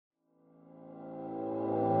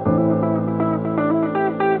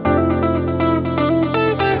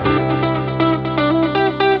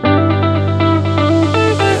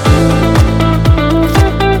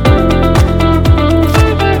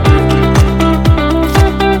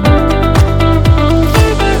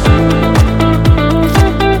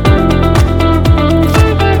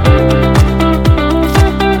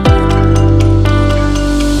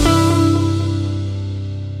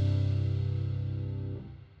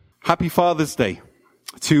Happy Father's Day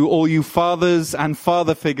to all you fathers and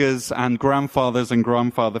father figures and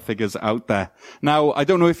grandfather figures out there. Now, I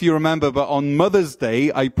don't know if you remember, but on Mother's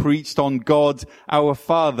Day, I preached on God, our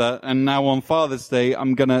Father, and now on Father's Day,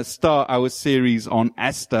 I'm going to start our series on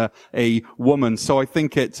Esther, a woman. So I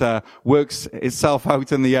think it works itself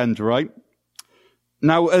out in the end, right?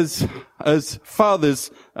 Now, as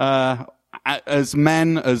fathers, as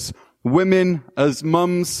men, as women, as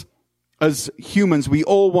mums, as humans, we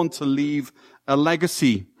all want to leave a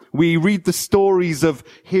legacy. We read the stories of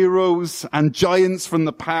heroes and giants from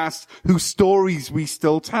the past whose stories we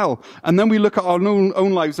still tell. And then we look at our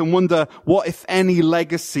own lives and wonder, what, if any,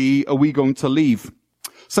 legacy are we going to leave?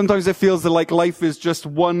 Sometimes it feels like life is just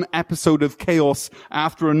one episode of chaos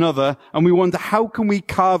after another, and we wonder, how can we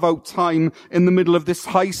carve out time in the middle of this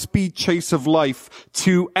high-speed chase of life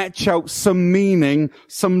to etch out some meaning,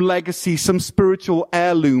 some legacy, some spiritual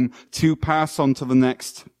heirloom to pass on to the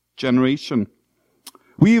next generation?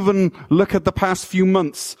 We even look at the past few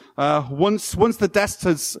months. Once the dust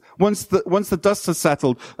has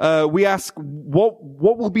settled, we ask, what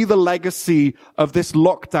will be the legacy of this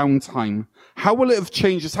lockdown time? How will it have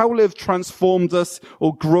changed us? How will it have transformed us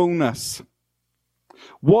or grown us?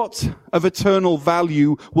 What of eternal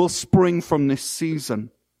value will spring from this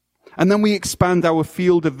season? And then we expand our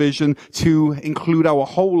field of vision to include our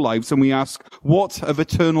whole lives, and we ask, what of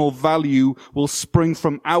eternal value will spring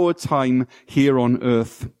from our time here on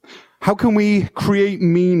earth? How can we create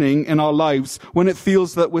meaning in our lives when it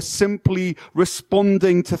feels that we're simply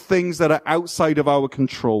responding to things that are outside of our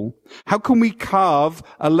control? How can we carve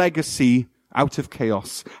a legacy out of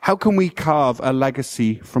chaos? How can we carve a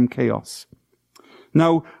legacy from chaos?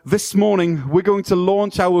 Now, this morning, we're going to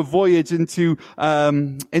launch our voyage into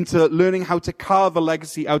learning how to carve a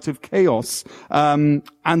legacy out of chaos.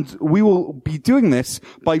 And we will be doing this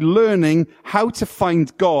by learning how to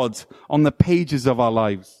find God on the pages of our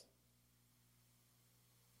lives.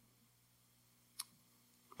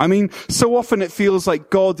 I mean, so often it feels like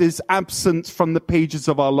God is absent from the pages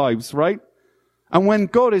of our lives, right? And when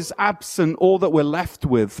God is absent, all that we're left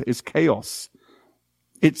with is chaos.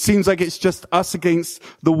 It seems like it's just us against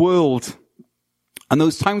the world. And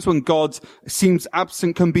those times when God seems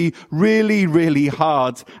absent can be really, really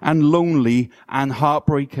hard and lonely and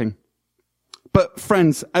heartbreaking. But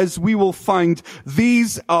friends, as we will find,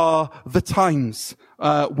 these are the times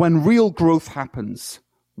when real growth happens.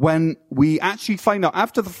 When we actually find out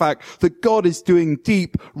after the fact that God is doing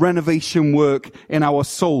deep renovation work in our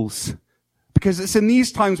souls. Because it's in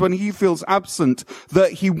these times when he feels absent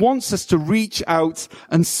that he wants us to reach out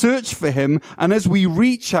and search for him. And as we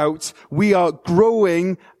reach out, we are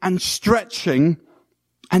growing and stretching.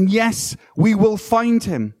 And yes, we will find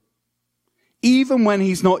him, even when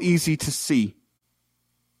he's not easy to see.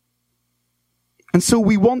 And so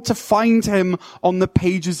we want to find him on the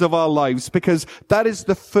pages of our lives, because that is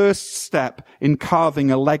the first step in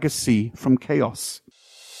carving a legacy from chaos.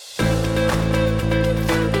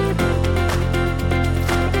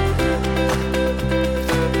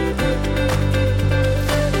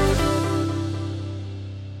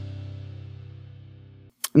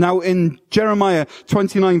 Now in Jeremiah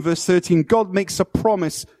 29 verse 13, God makes a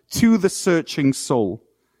promise to the searching soul.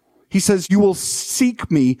 He says, you will seek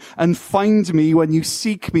me and find me when you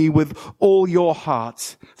seek me with all your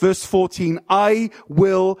heart. Verse 14, I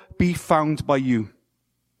will be found by you.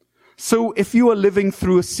 So if you are living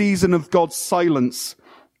through a season of God's silence,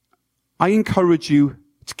 I encourage you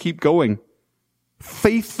to keep going,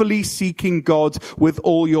 faithfully seeking God with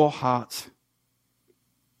all your heart.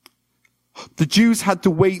 The Jews had to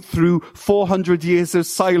wait through 400 years of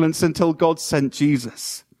silence until God sent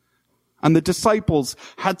Jesus. And the disciples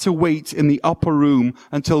had to wait in the upper room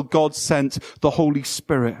until God sent the Holy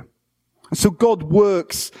Spirit. And so God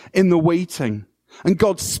works in the waiting, and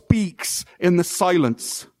God speaks in the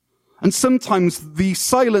silence. And sometimes the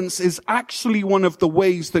silence is actually one of the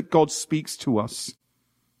ways that God speaks to us.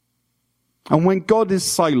 And when God is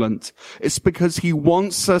silent, it's because he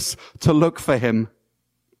wants us to look for him.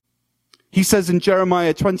 He says in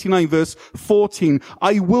Jeremiah 29 verse 14,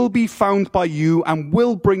 I will be found by you and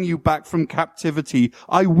will bring you back from captivity.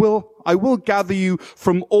 I will gather you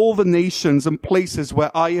from all the nations and places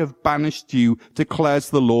where I have banished you, declares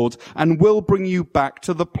the Lord, and will bring you back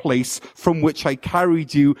to the place from which I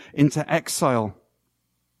carried you into exile.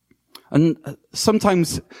 And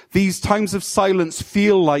sometimes these times of silence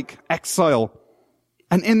feel like exile.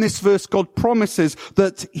 And in this verse, God promises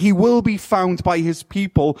that he will be found by his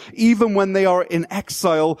people even when they are in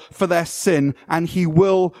exile for their sin, and he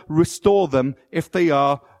will restore them if they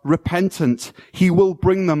are repentant. He will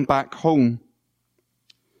bring them back home.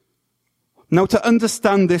 Now, to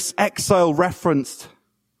understand this exile referenced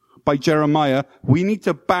by Jeremiah, we need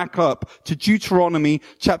to back up to Deuteronomy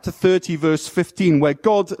chapter 30, verse 15, where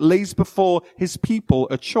God lays before his people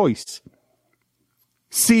a choice.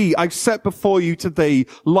 See, I've set before you today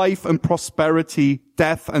life and prosperity,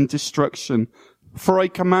 death and destruction. For I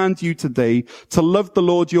command you today to love the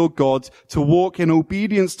Lord your God, to walk in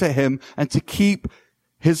obedience to him, and to keep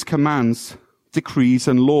his commands, decrees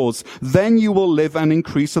and laws. Then you will live and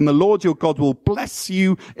increase, and the Lord your God will bless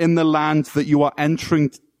you in the land that you are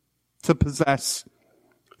entering to possess.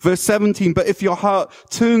 Verse 17, but if your heart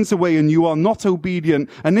turns away and you are not obedient,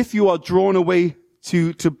 and if you are drawn away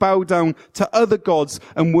to bow down to other gods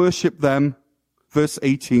and worship them, verse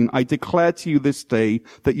 18, I declare to you this day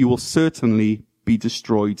that you will certainly be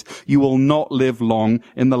destroyed. You will not live long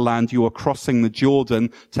in the land you are crossing the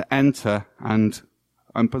Jordan to enter and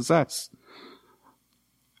possess.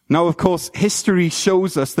 Now, of course, history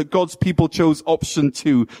shows us that God's people chose option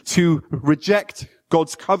 2, to reject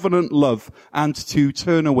God's covenant love and to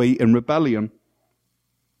turn away in rebellion.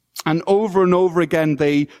 And over again,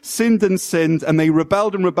 they sinned and they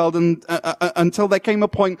rebelled until there came a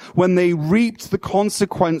point when they reaped the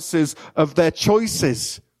consequences of their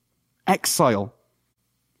choices. Exile.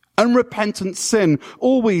 Unrepentant sin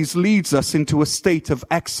always leads us into a state of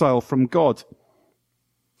exile from God.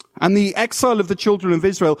 And the exile of the children of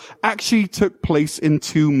Israel actually took place in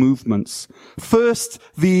 2 movements. First,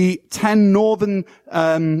 the 10 northern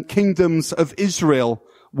kingdoms of Israel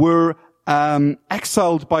were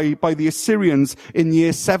exiled by the Assyrians in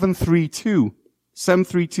year 732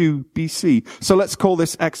 BC. So let's call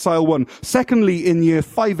this exile 1. Secondly, in year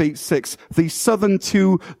 586, the southern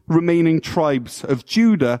 2 remaining tribes of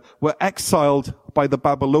Judah were exiled by the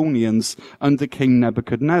Babylonians under King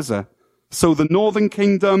Nebuchadnezzar. So the northern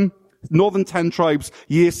kingdom, northern 10 tribes,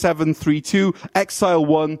 year 732, exile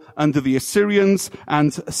 1 under the Assyrians,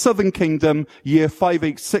 and southern kingdom, year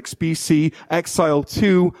 586 BC, exile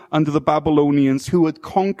 2 under the Babylonians who had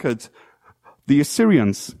conquered the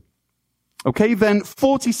Assyrians. Okay, then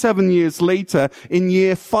 47 years later, in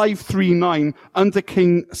year 539, under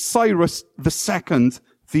King Cyrus II,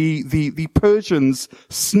 the Persians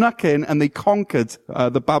snuck in and they conquered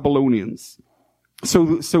the Babylonians. So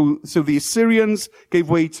the Assyrians gave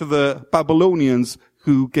way to the Babylonians,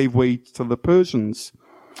 who gave way to the Persians.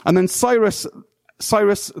 And then Cyrus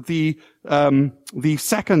the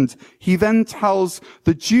second, he then tells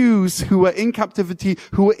the Jews who were in captivity,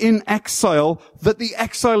 who were in exile, that the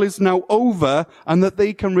exile is now over and that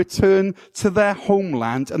they can return to their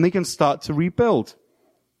homeland and they can start to rebuild.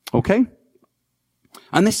 Okay?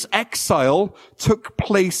 And this exile took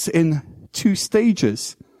place in 2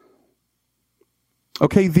 stages.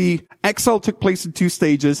 Okay, the exile took place in 2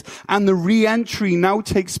 stages, and the re-entry now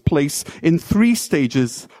takes place in 3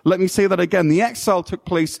 stages. Let me say that again. The exile took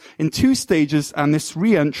place in 2 stages, and this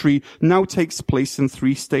re-entry now takes place in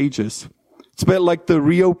 3 stages. It's a bit like the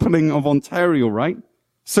reopening of Ontario, right?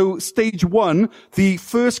 So stage 1, the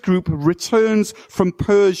first group returns from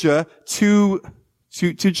Persia to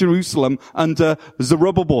Jerusalem under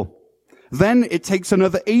Zerubbabel. Then it takes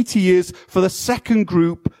another 80 years for the second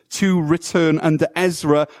group to return under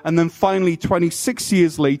Ezra. And then finally, 26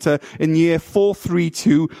 years later, in year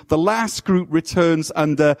 432, the last group returns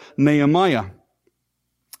under Nehemiah.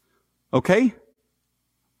 Okay?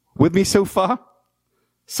 With me so far?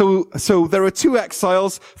 So there are 2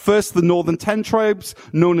 exiles. First, the northern 10 tribes,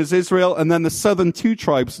 known as Israel, and then the southern 2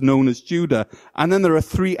 tribes, known as Judah. And then there are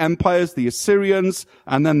 3 empires, the Assyrians,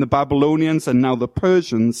 and then the Babylonians, and now the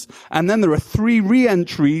Persians. And then there are 3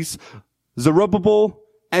 re-entries, Zerubbabel,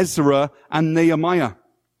 Ezra, and Nehemiah.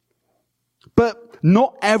 But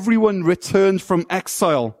not everyone returned from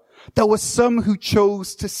exile. There were some who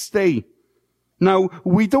chose to stay. Now,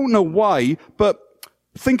 we don't know why, but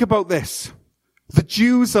think about this. The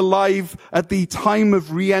Jews alive at the time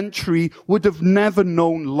of re-entry would have never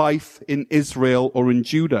known life in Israel or in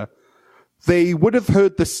Judah. They would have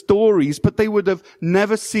heard the stories, but they would have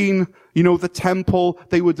never seen, the temple.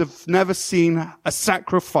 They would have never seen a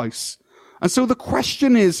sacrifice. And so the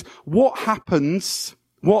question is, what happened to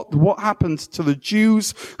the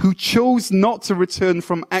Jews who chose not to return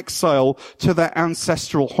from exile to their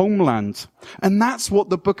ancestral homeland? And that's what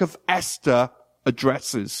the book of Esther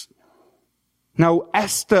addresses. Now,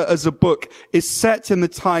 Esther as a book is set in the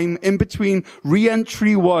time in between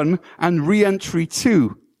re-entry 1 and re-entry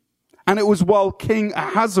 2. And it was while King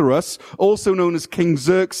Ahasuerus, also known as King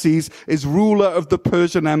Xerxes, is ruler of the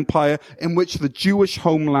Persian Empire in which the Jewish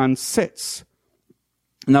homeland sits.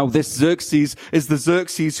 Now, this Xerxes is the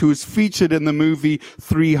Xerxes who is featured in the movie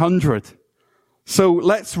 300. So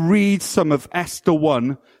let's read some of Esther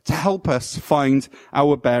 1 to help us find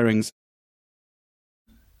our bearings.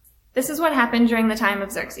 This is what happened during the time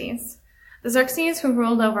of Xerxes. The Xerxes who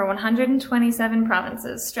ruled over 127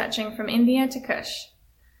 provinces stretching from India to Kush.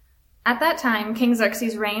 At that time, King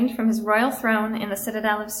Xerxes reigned from his royal throne in the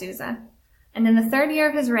citadel of Susa. And in the 3rd year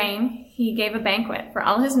of his reign, he gave a banquet for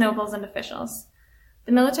all his nobles and officials.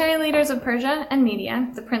 The military leaders of Persia and Media,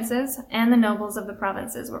 the princes, and the nobles of the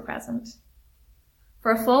provinces were present.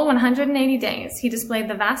 For a full 180 days, he displayed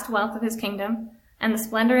the vast wealth of his kingdom and the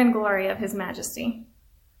splendor and glory of his majesty.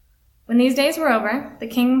 When these days were over, the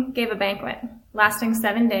king gave a banquet, lasting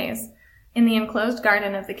 7 days, in the enclosed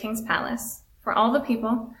garden of the king's palace, for all the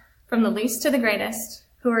people, from the least to the greatest,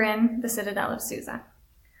 who were in the citadel of Susa.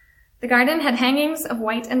 The garden had hangings of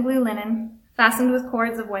white and blue linen, fastened with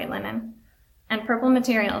cords of white linen, and purple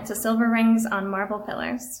material to silver rings on marble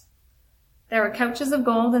pillars. There were couches of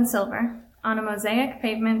gold and silver, on a mosaic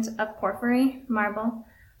pavement of porphyry, marble,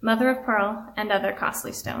 mother of pearl, and other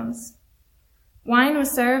costly stones. Wine was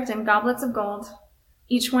served in goblets of gold,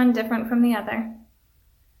 each one different from the other.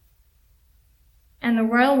 And the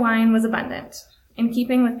royal wine was abundant, in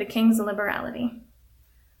keeping with the king's liberality.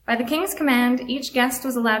 By the king's command, each guest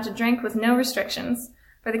was allowed to drink with no restrictions,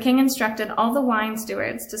 for the king instructed all the wine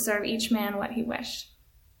stewards to serve each man what he wished.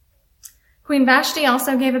 Queen Vashti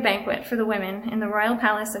also gave a banquet for the women in the royal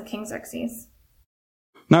palace of King Xerxes.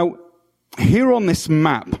 Now, here on this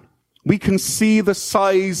map, we can see the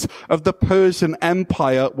size of the Persian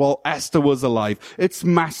Empire while Esther was alive. It's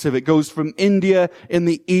massive. It goes from India in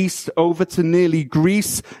the east over to nearly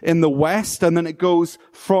Greece in the west, and then it goes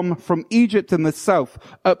from Egypt in the south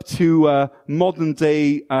up to modern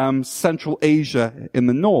day Central Asia in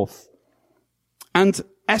the north. And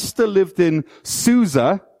Esther lived in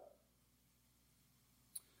Susa,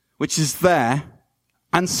 which is there,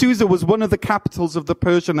 and Susa was one of the capitals of the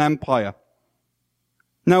Persian Empire.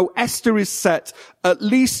 Now, Esther is set at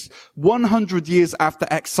least 100 years after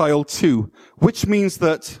exile too, which means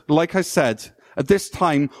that, like I said, at this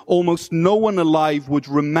time, almost no one alive would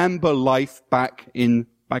remember life back in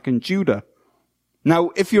Judah.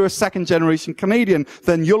 Now, if you're a second-generation Canadian,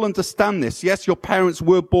 then you'll understand this. Yes, your parents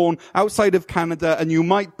were born outside of Canada, and you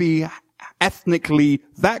might be ethnically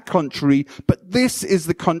that country, but this is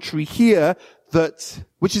the country here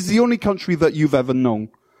which is the only country that you've ever known.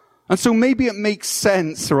 And so maybe it makes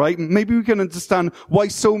sense, right? Maybe we can understand why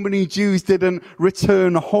so many Jews didn't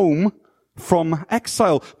return home from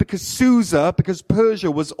exile. Because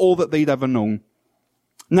Persia was all that they'd ever known.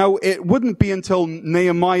 Now, it wouldn't be until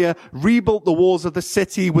Nehemiah rebuilt the walls of the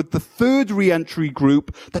city with the 3rd re-entry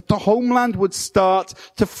group that the homeland would start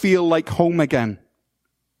to feel like home again.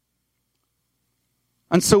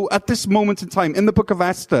 And so at this moment in time, in the book of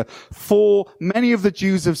Esther, for many of the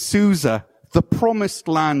Jews of Susa, the promised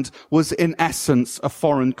land was in essence a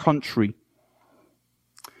foreign country.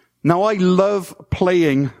 Now I love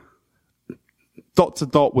playing dot to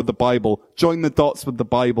dot with the Bible, join the dots with the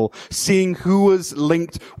Bible, seeing who was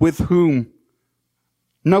linked with whom.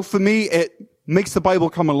 Now for me, it makes the Bible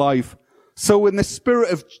come alive. So in the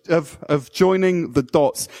spirit of joining the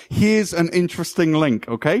dots, here's an interesting link,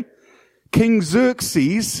 okay? King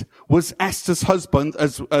Xerxes was Esther's husband,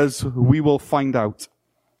 as we will find out.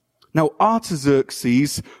 Now,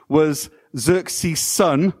 Artaxerxes was Xerxes'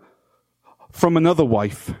 son from another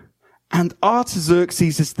wife. And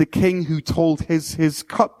Artaxerxes is the king who told his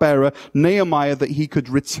cupbearer, Nehemiah, that he could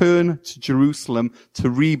return to Jerusalem to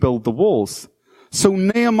rebuild the walls. So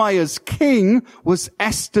Nehemiah's king was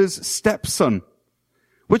Esther's stepson,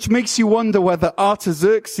 which makes you wonder whether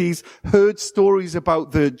Artaxerxes heard stories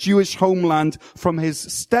about the Jewish homeland from his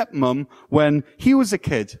stepmom when he was a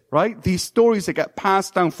kid, right? These stories that get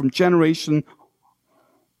passed down from generation.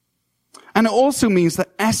 And it also means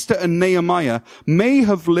that Esther and Nehemiah may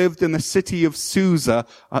have lived in the city of Susa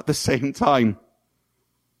at the same time.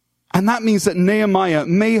 And that means that Nehemiah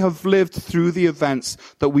may have lived through the events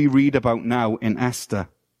that we read about now in Esther.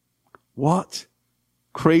 What?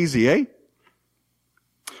 Crazy, eh?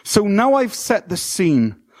 So now I've set the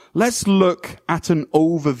scene, let's look at an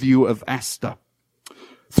overview of Esther.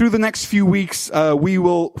 Through the next few weeks, we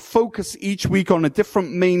will focus each week on a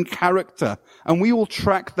different main character, and we will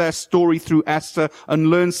track their story through Esther and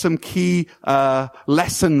learn some key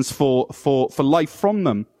lessons for life from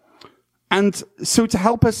them. And so to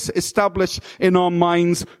help us establish in our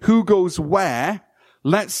minds who goes where,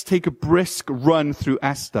 let's take a brisk run through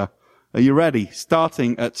Esther. Are you ready?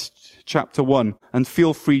 Starting at chapter 1, and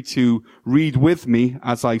feel free to read with me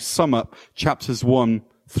as I sum up chapters 1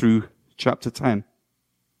 through chapter 10.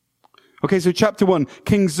 Okay, so chapter 1.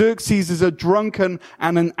 King Xerxes is a drunken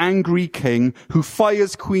and an angry king who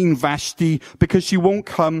fires Queen Vashti because she won't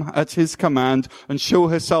come at his command and show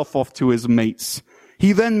herself off to his mates.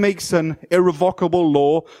 He then makes an irrevocable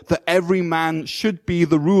law that every man should be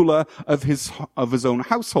the ruler of his own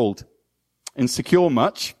household. Insecure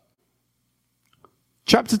much?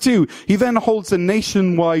 Chapter 2, he then holds a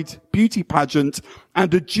nationwide beauty pageant,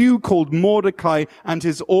 and a Jew called Mordecai and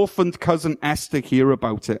his orphaned cousin Esther hear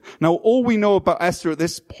about it. Now, all we know about Esther at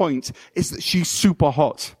this point is that she's super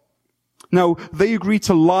hot. Now, they agree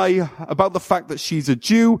to lie about the fact that she's a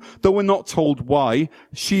Jew, though we're not told why.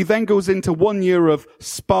 She then goes into 1 year of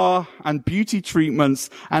spa and beauty treatments,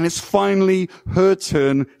 and it's finally her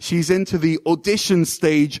turn. She's into the audition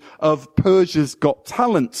stage of Persia's Got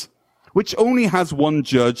Talent, which only has one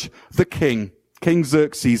judge, the king, King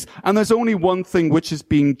Xerxes. And there's only one thing which is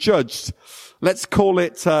being judged. Let's call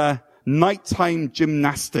it nighttime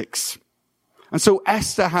gymnastics. And so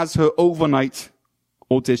Esther has her overnight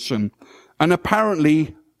audition. And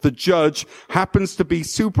apparently the judge happens to be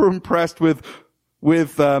super impressed with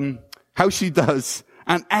how she does.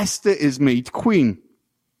 And Esther is made queen.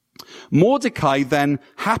 Mordecai then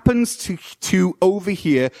happens to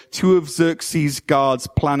overhear two of Xerxes' guards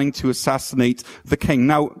planning to assassinate the king.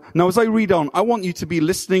 Now as I read on, I want you to be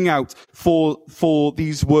listening out for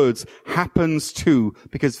these words, happens to,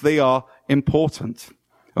 because they are important.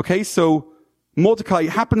 Okay, so Mordecai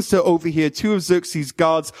happens to overhear two of Xerxes'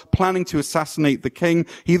 guards planning to assassinate the king.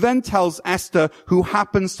 He then tells Esther, who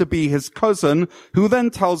happens to be his cousin, who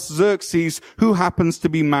then tells Xerxes, who happens to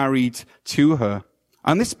be married to her.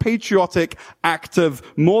 And this patriotic act of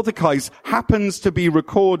Mordecai's happens to be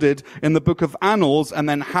recorded in the book of Annals and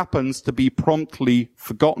then happens to be promptly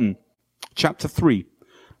forgotten. Chapter 3.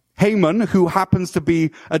 Haman, who happens to be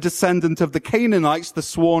a descendant of the Canaanites, the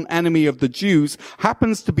sworn enemy of the Jews,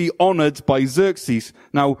 happens to be honored by Xerxes.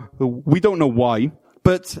 Now, we don't know why,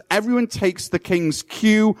 but everyone takes the king's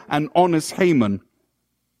cue and honors Haman.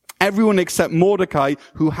 Everyone except Mordecai,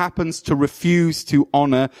 who happens to refuse to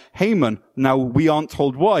honor Haman. Now, we aren't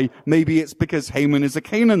told why. Maybe it's because Haman is a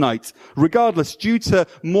Canaanite. Regardless, due to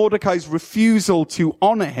Mordecai's refusal to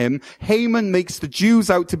honor him, Haman makes the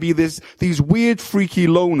Jews out to be these weird, freaky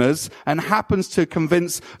loners and happens to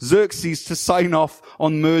convince Xerxes to sign off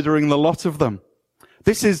on murdering the lot of them.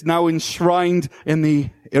 This is now enshrined in the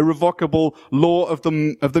irrevocable law of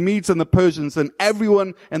the Medes and the Persians, and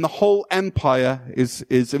everyone in the whole empire is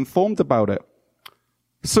informed about it.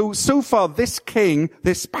 So far, this king,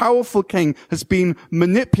 this powerful king, has been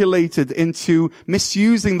manipulated into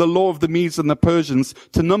misusing the law of the Medes and the Persians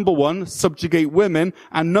to, number one, subjugate women,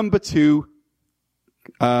 and number two,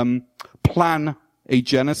 plan a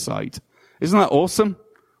genocide. Isn't that awesome?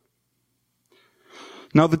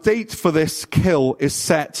 Now, the date for this kill is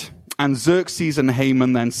set, and Xerxes and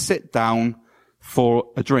Haman then sit down for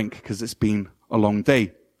a drink, because it's been a long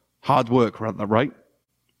day. Hard work, right?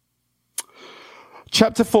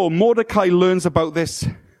 Chapter 4, Mordecai learns about this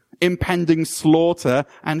impending slaughter,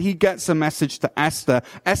 and he gets a message to Esther.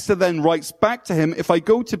 Esther then writes back to him, if I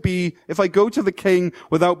go to the king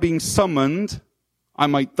without being summoned, I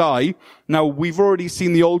might die. Now, we've already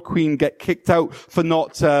seen the old queen get kicked out for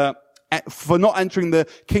not entering the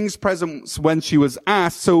king's presence when she was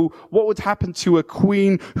asked. So what would happen to a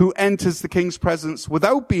queen who enters the king's presence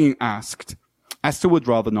without being asked? Esther would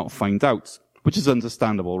rather not find out, which is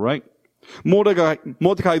understandable, right?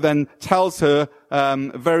 Mordecai then tells her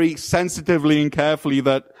very sensitively and carefully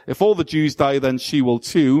that if all the Jews die, then she will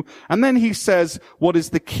too. And then he says what is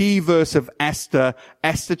the key verse of Esther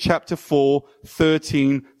chapter 4,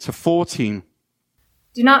 13 to 14.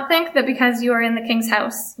 Do not think that because you are in the king's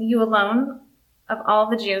house, you alone of all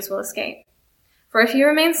the Jews will escape. For if you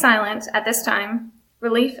remain silent at this time,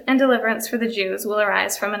 relief and deliverance for the Jews will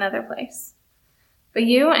arise from another place. But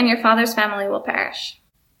you and your father's family will perish.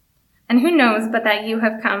 And who knows but that you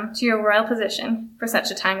have come to your royal position for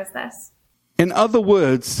such a time as this? In other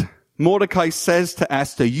words, Mordecai says to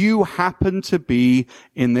Esther, you happen to be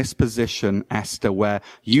in this position, Esther, where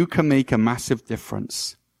you can make a massive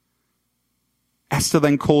difference. Esther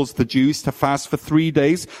then calls the Jews to fast for 3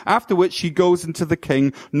 days, after which she goes into the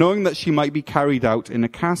king, knowing that she might be carried out in a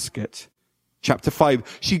casket. Chapter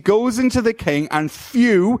 5, she goes into the king, and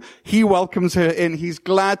he welcomes her in. He's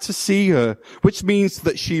glad to see her, which means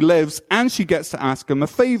that she lives, and she gets to ask him a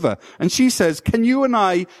favor. And she says, can you and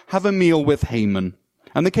I have a meal with Haman?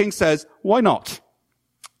 And the king says, why not?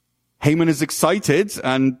 Haman is excited,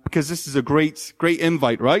 and because this is a great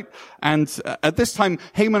invite, right? And at this time,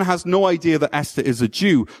 Haman has no idea that Esther is a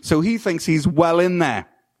Jew, so he thinks he's well in there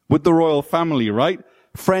with the royal family, right?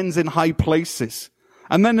 Friends in high places.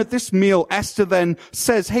 And then at this meal, Esther then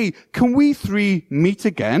says, hey, can we three meet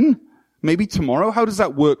again? Maybe tomorrow? How does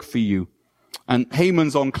that work for you? And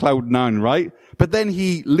Haman's on cloud 9, right? But then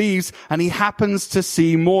he leaves and he happens to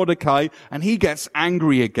see Mordecai and he gets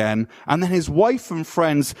angry again. And then his wife and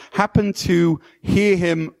friends happen to hear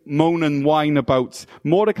him moan and whine about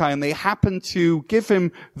Mordecai, and they happen to give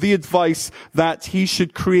him the advice that he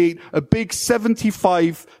should create a big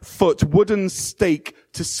 75-foot wooden stake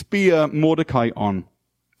to spear Mordecai on.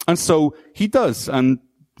 And so he does. And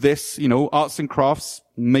this, arts and crafts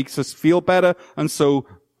makes us feel better. And so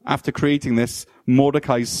after creating this,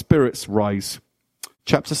 Mordecai's spirits rise.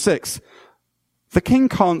 Chapter 6. The king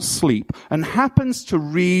can't sleep and happens to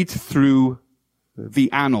read through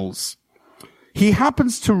the annals. He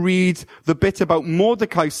happens to read the bit about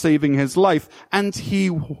Mordecai saving his life, and he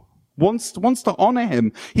wants to honor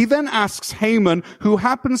him. He then asks Haman, who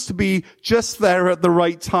happens to be just there at the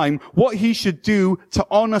right time, what he should do to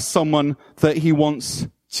honor someone that he wants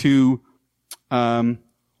to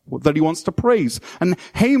praise. And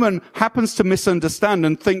Haman happens to misunderstand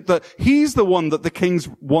and think that he's the one that the king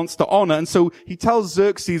wants to honor. And so he tells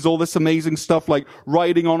Xerxes all this amazing stuff, like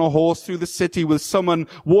riding on a horse through the city with someone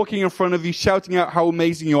walking in front of you, shouting out how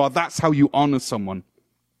amazing you are. That's how you honor someone.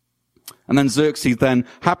 And then Xerxes then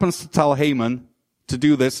happens to tell Haman to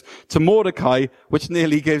do this to Mordecai, which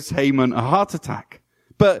nearly gives Haman a heart attack.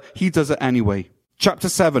 But he does it anyway. Chapter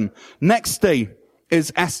 7. Next day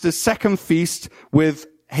is Esther's second feast with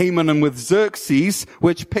Haman and with Xerxes,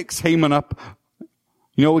 which picks Haman up,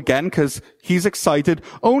 again, because he's excited,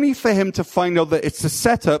 only for him to find out that it's a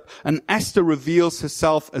setup, and Esther reveals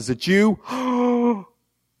herself as a Jew,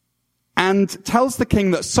 and tells the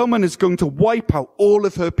king that someone is going to wipe out all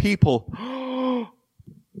of her people.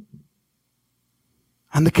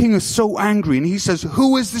 And the king is so angry, and he says,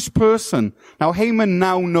 who is this person? Now, Haman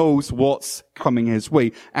now knows what's coming his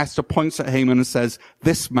way. Esther points at Haman and says,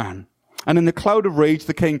 this man. And in the cloud of rage,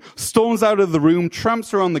 the king storms out of the room,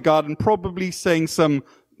 tramps around the garden, probably saying some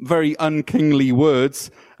very unkingly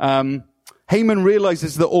words. Haman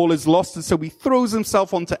realizes that all is lost, and so he throws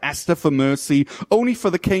himself onto Esther for mercy, only for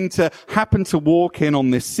the king to happen to walk in on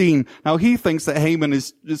this scene. Now, he thinks that Haman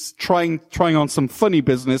is trying on some funny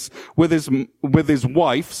business with his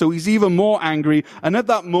wife, so he's even more angry. And at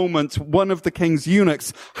that moment, one of the king's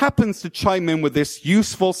eunuchs happens to chime in with this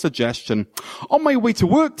useful suggestion. On my way to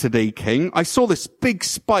work today, king, I saw this big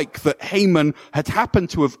spike that Haman had happened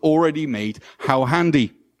to have already made. How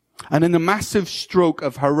handy. And in a massive stroke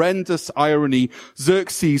of horrendous irony,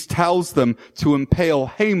 Xerxes tells them to impale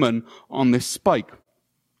Haman on this spike.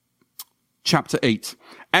 Chapter 8.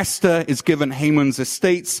 Esther is given Haman's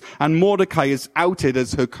estates, and Mordecai is outed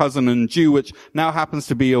as her cousin and Jew, which now happens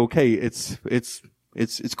to be okay. It's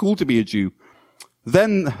cool to be a Jew.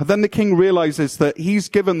 Then the king realizes that he's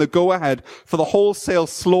given the go-ahead for the wholesale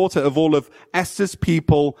slaughter of all of Esther's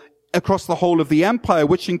people across the whole of the empire,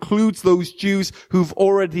 which includes those Jews who've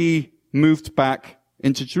already moved back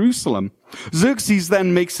into Jerusalem. Xerxes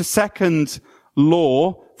then makes a second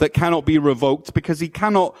law that cannot be revoked because he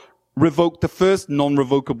cannot revoke the first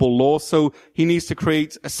non-revocable law, so he needs to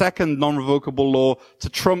create a second non-revocable law to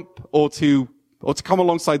trump or to come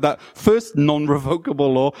alongside that first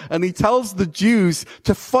non-revocable law, and he tells the Jews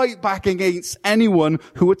to fight back against anyone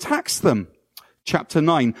who attacks them. Chapter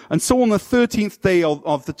 9. And so on the 13th day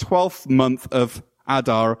of the 12th month of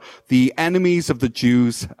Adar, the enemies of the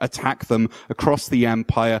Jews attack them across the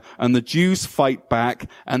empire, and the Jews fight back,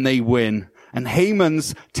 and they win. And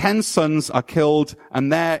Haman's 10 sons are killed,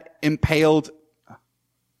 and they're impaled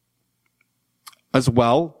as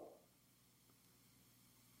well.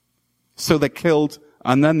 So they're killed,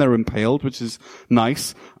 and then they're impaled, which is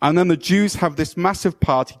nice. And then the Jews have this massive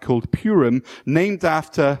party called Purim, named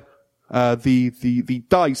after the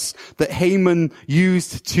dice that Haman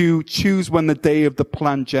used to choose when the day of the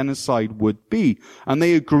planned genocide would be. And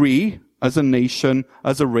they agree as a nation,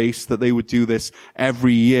 as a race, that they would do this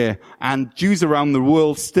every year. And Jews around the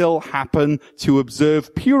world still happen to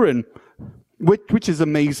observe Purim, which is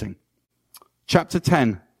amazing. Chapter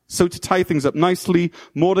 10. So to tie things up nicely,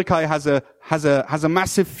 Mordecai has a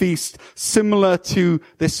massive feast similar to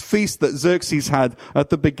this feast that Xerxes had at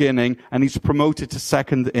the beginning, and he's promoted to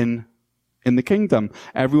second in the kingdom.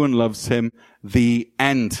 Everyone loves him. The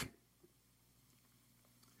end.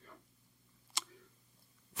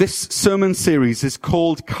 This sermon series is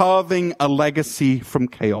called Carving a Legacy from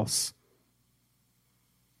Chaos.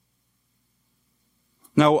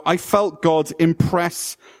 Now, I felt God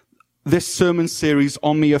impress this sermon series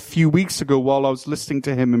on me a few weeks ago while I was listening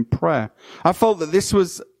to him in prayer. I felt that this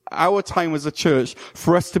was our time as a church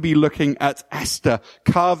for us to be looking at Esther,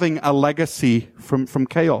 carving a legacy from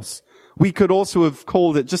chaos. We could also have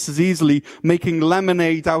called it just as easily making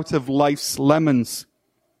lemonade out of life's lemons.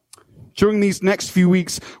 During these next few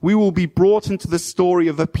weeks, we will be brought into the story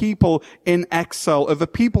of a people in exile, of a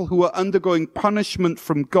people who are undergoing punishment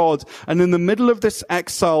from God. And in the middle of this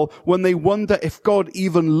exile, when they wonder if God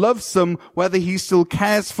even loves them, whether he still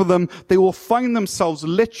cares for them, they will find themselves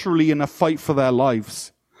literally in a fight for their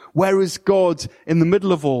lives. Where is God in the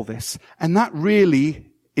middle of all this? And that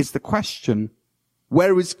really is the question.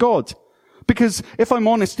 Where is God? Because if I'm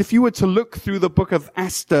honest, if you were to look through the book of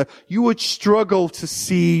Esther, you would struggle to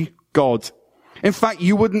see God. In fact,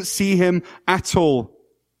 you wouldn't see him at all.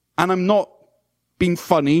 And I'm not being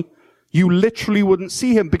funny. You literally wouldn't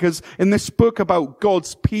see him, because in this book about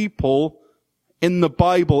God's people, in the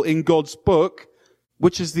Bible, in God's book,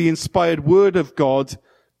 which is the inspired word of God,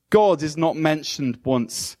 God is not mentioned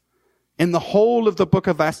once. In the whole of the book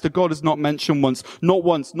of Esther, God is not mentioned once. Not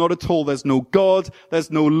once, not at all. There's no God,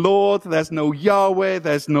 there's no Lord, there's no Yahweh,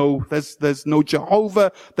 there's no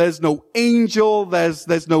Jehovah, there's no angel,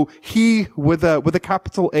 there's no he with a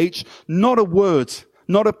capital H. Not a word,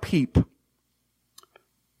 not a peep.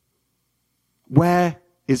 Where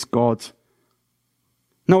is God?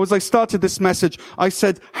 Now, as I started this message, I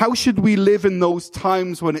said, how should we live in those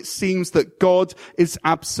times when it seems that God is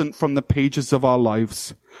absent from the pages of our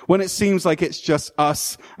lives? When it seems like it's just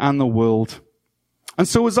us and the world. And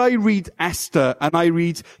so as I read Esther and I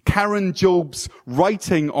read Karen Job's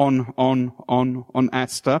writing on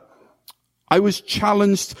Esther, I was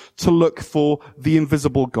challenged to look for the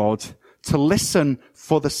invisible God, to listen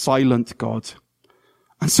for the silent God.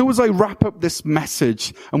 And so as I wrap up this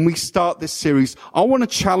message and we start this series, I want to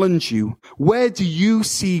challenge you. Where do you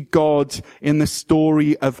see God in the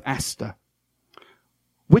story of Esther?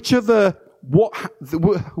 Which are the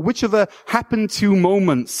happen to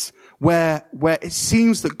moments where it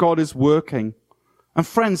seems that God is working? And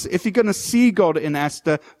friends, if you're going to see God in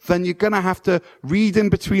Esther, then you're going to have to read in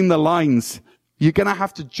between the lines. You're going to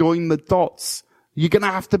have to join the dots. You're going to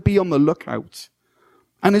have to be on the lookout.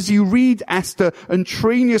 And as you read Esther and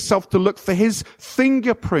train yourself to look for his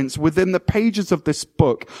fingerprints within the pages of this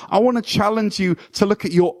book, I want to challenge you to look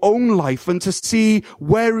at your own life and to see,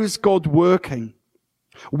 where is God working?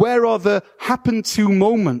 Where are the happen to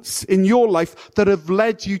moments in your life that have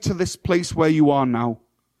led you to this place where you are now?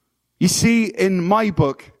 You see, in my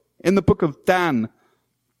book, in the book of Dan,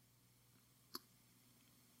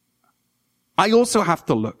 I also have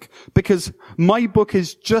to look, because my book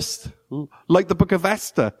is just like the book of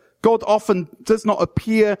Esther. God often does not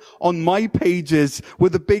appear on my pages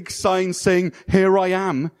with a big sign saying, "Here I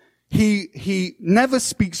am." He never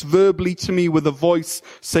speaks verbally to me with a voice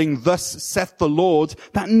saying, "Thus saith the Lord."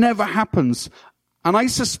 That never happens. And I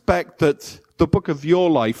suspect that the book of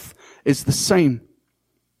your life is the same.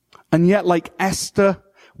 And yet, like Esther,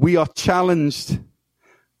 we are challenged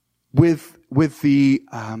with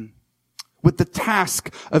the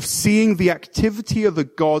task of seeing the activity of the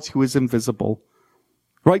God who is invisible.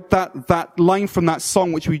 Right? That line from that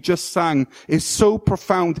song which we just sang is so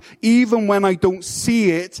profound. Even when I don't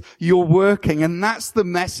see it, you're working. And that's the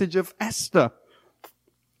message of Esther.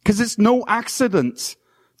 Because it's no accident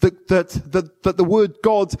that the word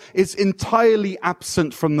God is entirely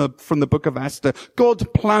absent from the book of Esther.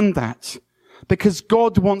 God planned that. Because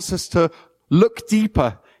God wants us to look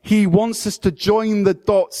deeper. He wants us to join the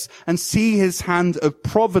dots and see his hand of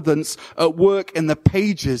providence at work in the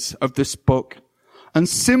pages of this book. And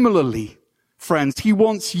similarly, friends, he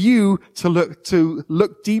wants you to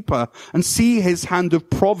look deeper and see his hand of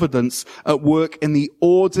providence at work in the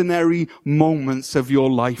ordinary moments of your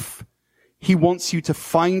life. He wants you to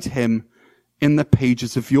find him in the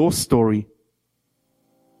pages of your story.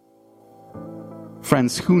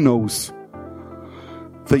 Friends, who knows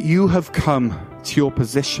that you have come to your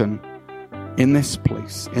position in this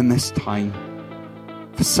place, in this time,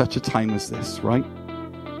 for such a time as this, right?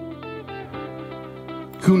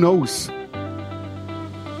 Who knows?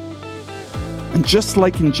 And just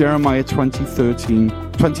like in Jeremiah 29:13,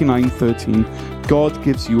 God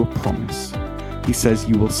gives you a promise. He says,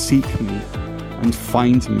 "You will seek me and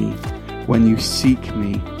find me when you seek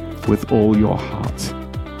me with all your heart.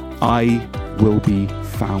 I will be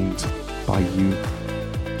found by you."